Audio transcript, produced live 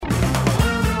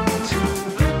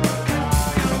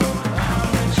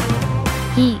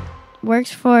He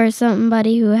works for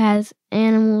somebody who has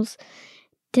animals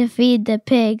to feed the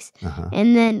pigs,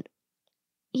 and then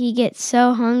he gets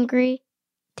so hungry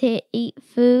to eat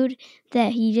food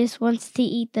that he just wants to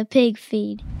eat the pig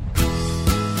feed.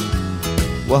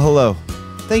 Well, hello.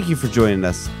 Thank you for joining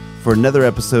us for another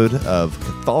episode of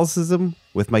Catholicism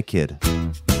with my kid.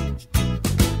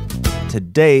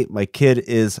 Today, my kid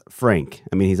is Frank.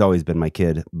 I mean, he's always been my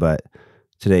kid, but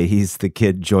today he's the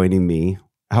kid joining me.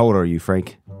 How old are you,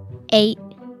 Frank? 8.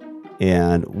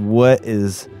 And what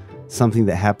is something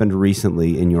that happened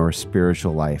recently in your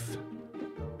spiritual life?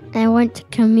 I went to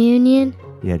communion.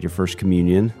 You had your first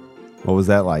communion. What was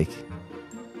that like?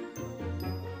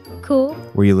 Cool.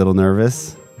 Were you a little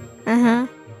nervous? Uh-huh.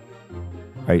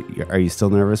 Are you still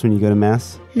nervous when you go to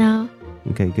Mass? No.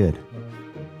 Okay, good.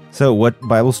 So what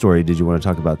Bible story did you want to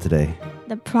talk about today?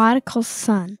 The prodigal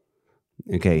son.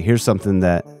 Okay, here's something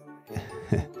that,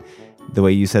 the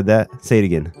way you said that, say it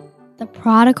again. The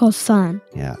prodigal son.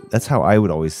 Yeah, that's how I would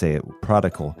always say it,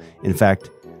 prodigal. In fact,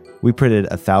 we printed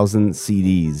 1,000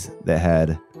 CDs that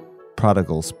had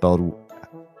prodigal spelled,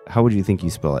 how would you think you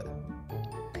spell it?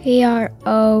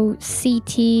 Proctle.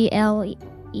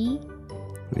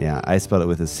 Yeah, I spelled it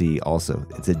with a C also.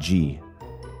 It's a G.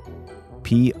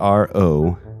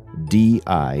 Prodigal.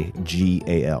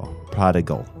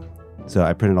 Prodigal. So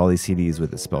I printed all these CDs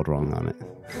with it spelled wrong on it.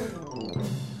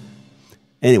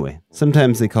 Anyway,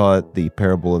 sometimes they call it the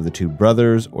parable of the two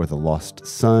brothers, or the lost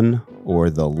son, or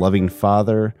the loving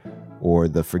father, or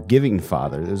the forgiving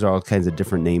father. There's all kinds of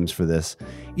different names for this.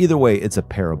 Either way, it's a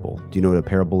parable. Do you know what a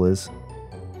parable is?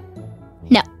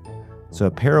 No. So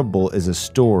a parable is a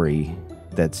story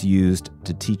that's used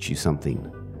to teach you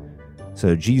something.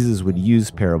 So Jesus would use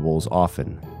parables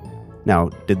often. Now,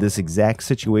 did this exact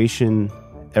situation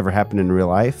ever happen in real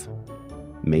life?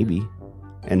 Maybe.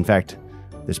 In fact,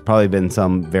 there's probably been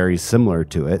some very similar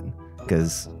to it,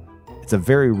 because it's a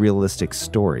very realistic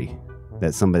story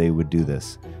that somebody would do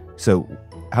this. So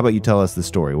how about you tell us the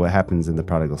story? What happens in the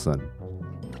prodigal son?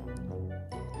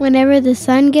 Whenever the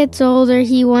son gets older,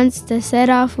 he wants to set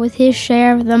off with his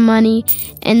share of the money,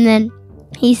 and then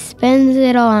he spends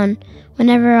it on.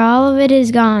 Whenever all of it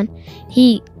is gone,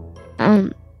 he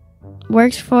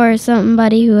works for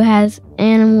somebody who has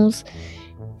animals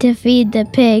to feed the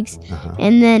pigs,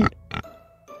 and then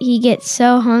he gets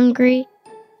so hungry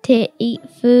to eat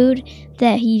food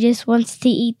that he just wants to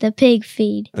eat the pig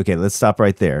feed. Okay, let's stop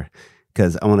right there,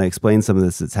 because I want to explain some of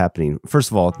this that's happening. First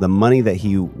of all, the money that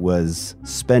he was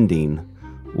spending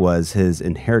was his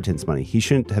inheritance money. He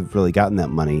shouldn't have really gotten that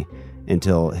money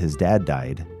until his dad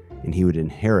died, and he would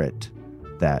inherit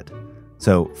that.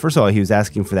 So first of all, he was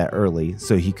asking for that early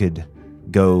so he could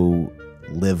go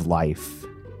live life.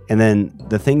 And then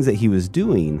the things that he was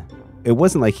doing, it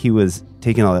wasn't like he was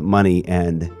taking all that money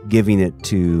and giving it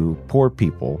to poor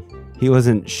people. He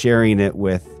wasn't sharing it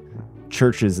with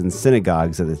churches and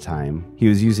synagogues at the time. He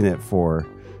was using it for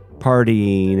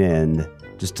partying and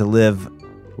just to live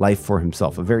life for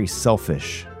himself, a very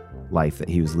selfish life that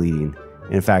he was leading.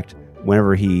 And in fact,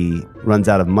 whenever he runs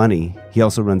out of money, he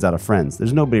also runs out of friends.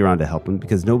 There's nobody around to help him,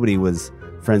 because nobody was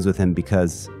friends with him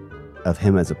because of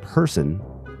him as a person.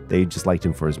 They just liked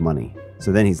him for his money.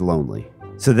 So then he's lonely.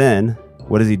 So then,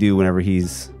 what does he do whenever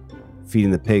he's feeding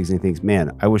the pigs and he thinks,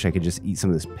 man, I wish I could just eat some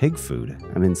of this pig food.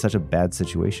 I'm in such a bad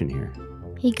situation here.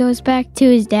 He goes back to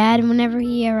his dad, and whenever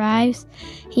he arrives,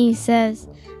 he says,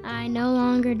 I no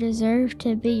longer deserve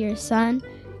to be your son.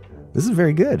 This is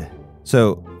very good.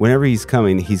 So whenever he's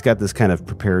coming, he's got this kind of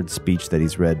prepared speech that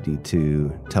he's ready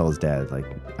to tell his dad, like,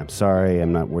 I'm sorry,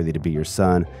 I'm not worthy to be your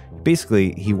son.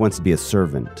 Basically, he wants to be a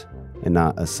servant and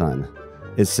not a son.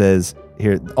 It says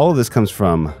here, all of this comes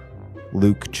from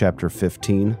Luke chapter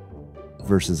 15,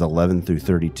 verses 11 through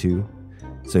 32.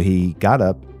 So he got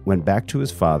up, went back to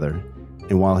his father,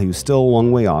 and while he was still a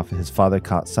long way off, his father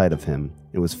caught sight of him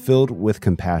and was filled with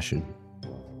compassion.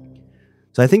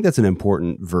 So I think that's an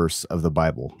important verse of the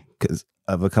Bible, because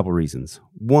of a couple reasons.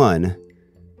 One,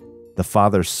 the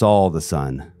father saw the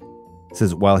son. It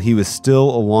says, while he was still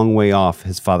a long way off,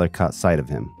 his father caught sight of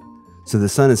him. So the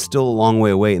son is still a long way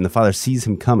away, and the father sees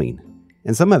him coming.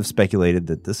 And some have speculated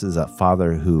that this is a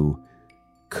father who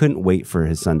couldn't wait for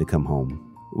his son to come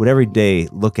home. Would every day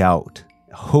look out,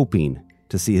 hoping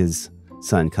to see his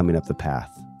son coming up the path.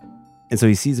 And so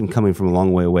he sees him coming from a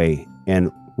long way away.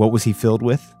 And what was he filled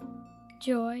with?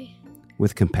 Joy.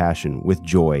 With compassion, with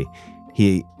joy.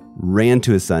 He ran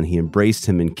to his son. He embraced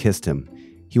him and kissed him.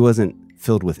 He wasn't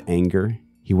filled with anger.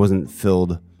 He wasn't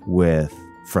filled with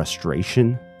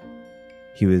frustration.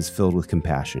 He was filled with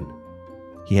compassion.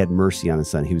 He had mercy on his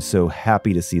son. He was so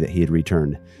happy to see that he had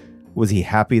returned. Was he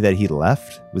happy that he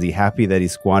left? Was he happy that he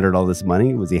squandered all this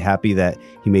money? Was he happy that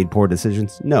he made poor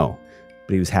decisions? No,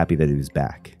 but he was happy that he was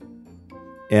back.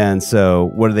 And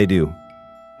so what do?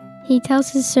 He tells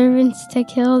his servants to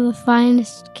kill the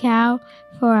finest cow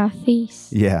for a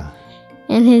feast. Yeah.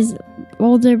 And his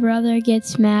older brother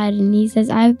gets mad and he says,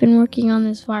 I've been working on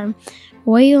this farm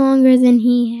way longer than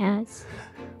he has.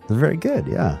 Very good,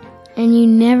 yeah. And you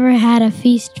never had a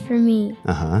feast for me.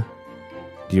 Uh-huh.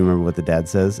 Do you remember what the dad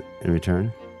says in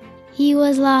return? He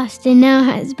was lost and now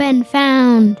has been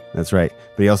found. That's right.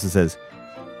 But he also says,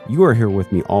 you are here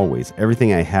with me always.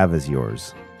 Everything I have is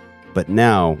yours. But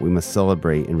now we must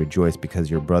celebrate and rejoice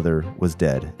because your brother was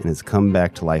dead and has come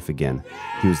back to life again.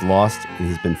 He was lost and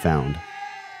he's been found.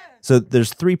 So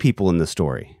there's 3 people in the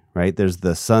story, right? There's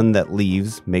the son that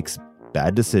leaves, makes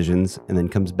bad decisions, and then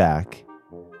comes back.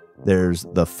 There's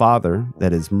the father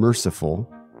that is merciful.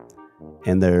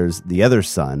 And there's the other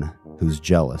son who's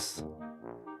jealous.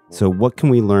 So what can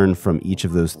we learn from each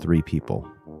of those 3 people?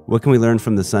 What can we learn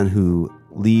from the son who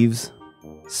leaves,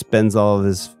 spends all of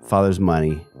his father's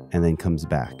money, and then comes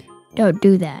back? Don't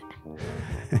do that.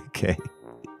 Okay.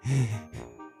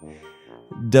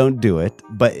 Don't do it.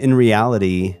 But in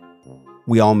reality,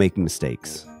 we all make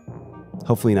mistakes.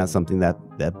 Hopefully not something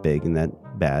that big and that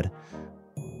bad.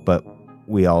 But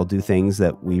we all do things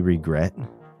that we regret.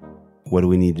 What do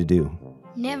we need to do?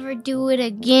 Never do it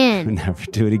again. Never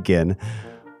do it again.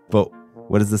 But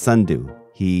what does the son do?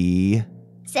 He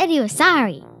said he was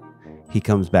sorry. He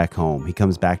comes back home. He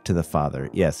comes back to the father.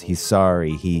 Yes, he's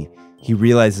sorry. He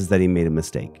realizes that he made a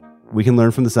mistake. We can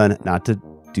learn from the son not to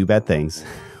do bad things.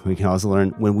 We can also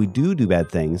learn when we do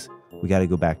bad things, we got to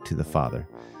go back to the father.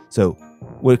 So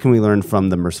what can we learn from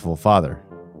the merciful father?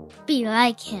 Be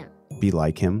like him. Be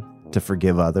like him, to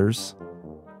forgive others,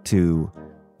 to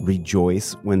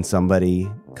rejoice when somebody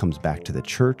comes back to the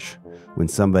church, when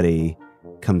somebody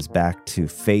comes back to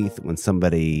faith, when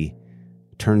somebody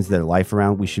turns their life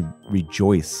around. We should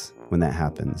rejoice when that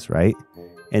happens, right?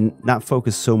 And not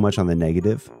focus so much on the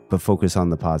negative, but focus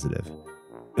on the positive.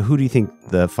 Who do you think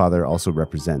the father also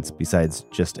represents besides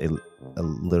just a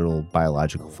literal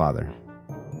biological father?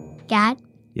 God.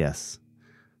 Yes.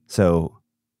 So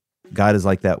God is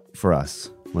like that for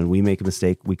us. When we make a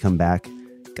mistake, we come back.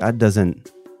 God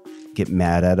doesn't get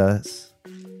mad at us.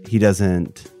 He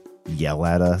doesn't yell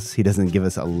at us. He doesn't give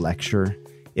us a lecture.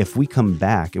 If we come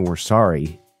back and we're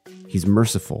sorry, he's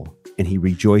merciful and he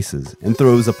rejoices and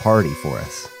throws a party for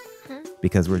us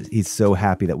because he's so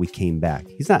happy that we came back.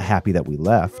 He's not happy that we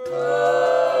left.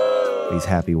 But he's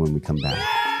happy when we come back.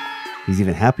 He's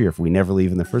even happier if we never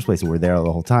leave in the first place and we're there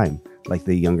the whole time, like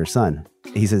the younger son.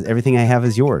 He says, everything I have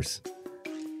is yours.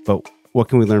 But what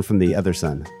can we learn from the other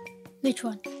son? Which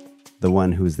one? The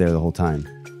one who's there the whole time.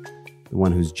 The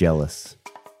one who's jealous.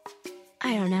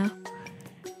 I don't know.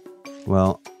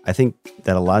 Well, I think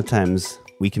that a lot of times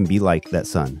we can be like that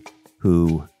son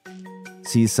who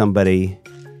sees somebody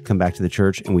come back to the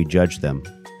church and we judge them.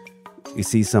 We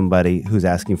see somebody who's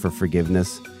asking for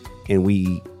forgiveness and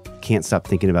we can't stop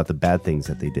thinking about the bad things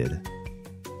that they did.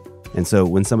 And so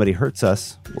when somebody hurts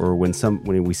us or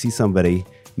when we see somebody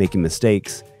making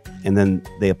mistakes and then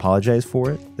they apologize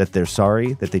for it, that they're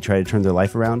sorry, that they try to turn their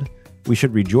life around, we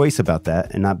should rejoice about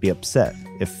that and not be upset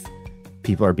if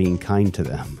people are being kind to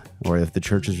them or if the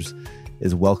church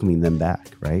is welcoming them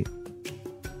back, right?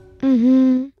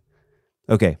 Mm-hmm.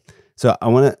 Okay, so I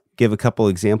want to give a couple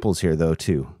examples here, though,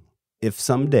 too. If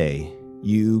someday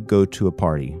you go to a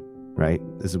party, right?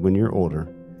 This is when you're older.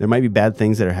 There might be bad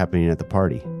things that are happening at the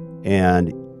party.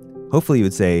 And hopefully you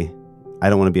would say, I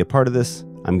don't want to be a part of this.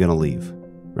 I'm going to leave,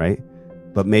 right?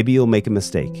 But maybe you'll make a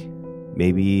mistake.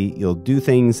 Maybe you'll do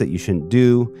things that you shouldn't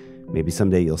do. Maybe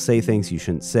someday you'll say things you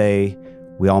shouldn't say.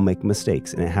 We all make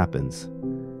mistakes, and it happens.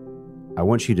 I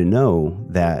want you to know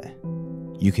that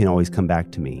you can always come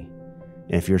back to me.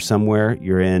 And if you're somewhere,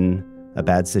 you're in a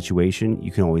bad situation,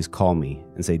 you can always call me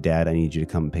and say, Dad, I need you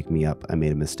to come pick me up. I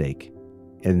made a mistake.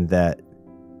 And that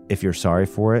if you're sorry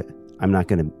for it, I'm not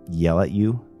going to yell at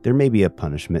you. There may be a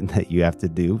punishment that you have to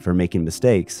do for making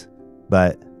mistakes,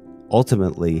 but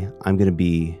ultimately, I'm going to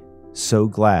be so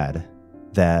glad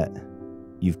that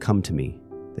you've come to me,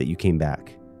 that you came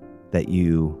back, that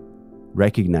you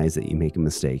recognize that you make a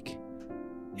mistake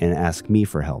and ask me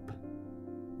for help,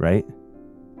 right?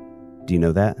 Do you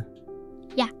know that?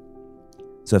 Yeah.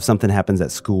 So if something happens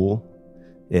at school,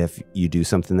 if you do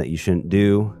something that you shouldn't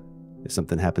do, if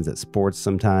something happens at sports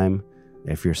sometime,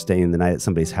 if you're staying the night at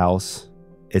somebody's house,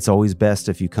 it's always best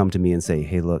if you come to me and say,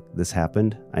 hey, look, this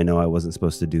happened. I know I wasn't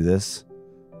supposed to do this,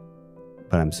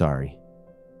 but I'm sorry.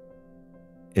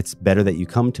 It's better that you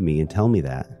come to me and tell me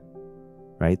that,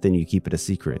 right? Than you keep it a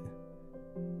secret.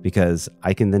 because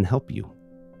I can then help you,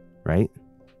 right?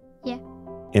 Yeah.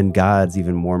 And God's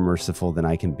even more merciful than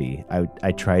I can be.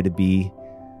 I try to be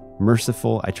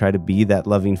merciful. I try to be that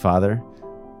loving father,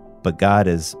 but God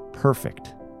is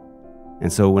perfect.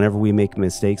 And so whenever we make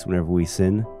mistakes, whenever we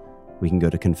sin, we can go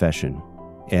to confession,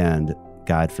 and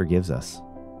God forgives us.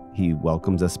 He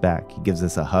welcomes us back. He gives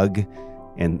us a hug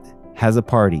and has a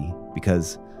party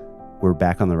because we're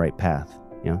back on the right path.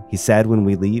 You know, he's sad when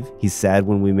we leave. He's sad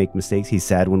when we make mistakes. He's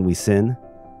sad when we sin.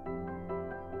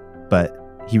 But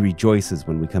he rejoices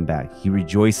when we come back. He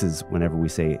rejoices whenever we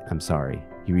say, I'm sorry.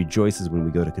 He rejoices when we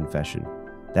go to confession.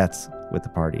 That's what the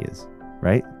party is,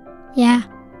 right? Yeah.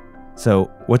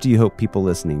 So what do you hope people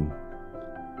listening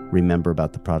remember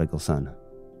about the prodigal son?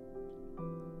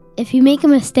 If you make a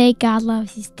mistake, God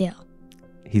loves you still.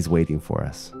 He's waiting for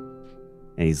us.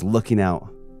 And he's looking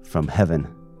out from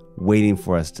heaven, waiting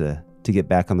for us to get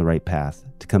back on the right path,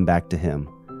 to come back to him,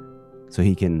 so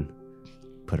he can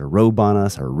put a robe on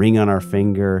us, a ring on our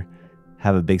finger,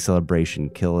 have a big celebration,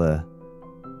 kill a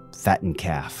fattened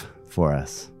calf for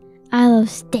us. I love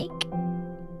steak.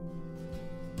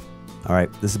 All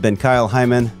right, this has been Kyle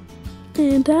Hyman.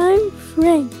 And I'm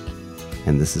Frank.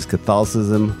 And this is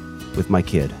Catholicism with my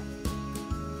kid.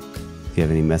 Do you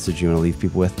have any message you want to leave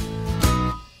people with?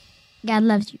 God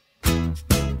loves you.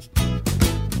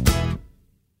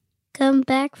 Come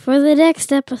back for the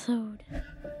next episode.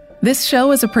 This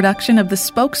show is a production of the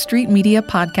Spoke Street Media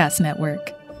Podcast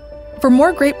Network. For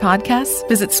more great podcasts,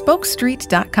 visit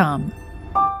spokestreet.com.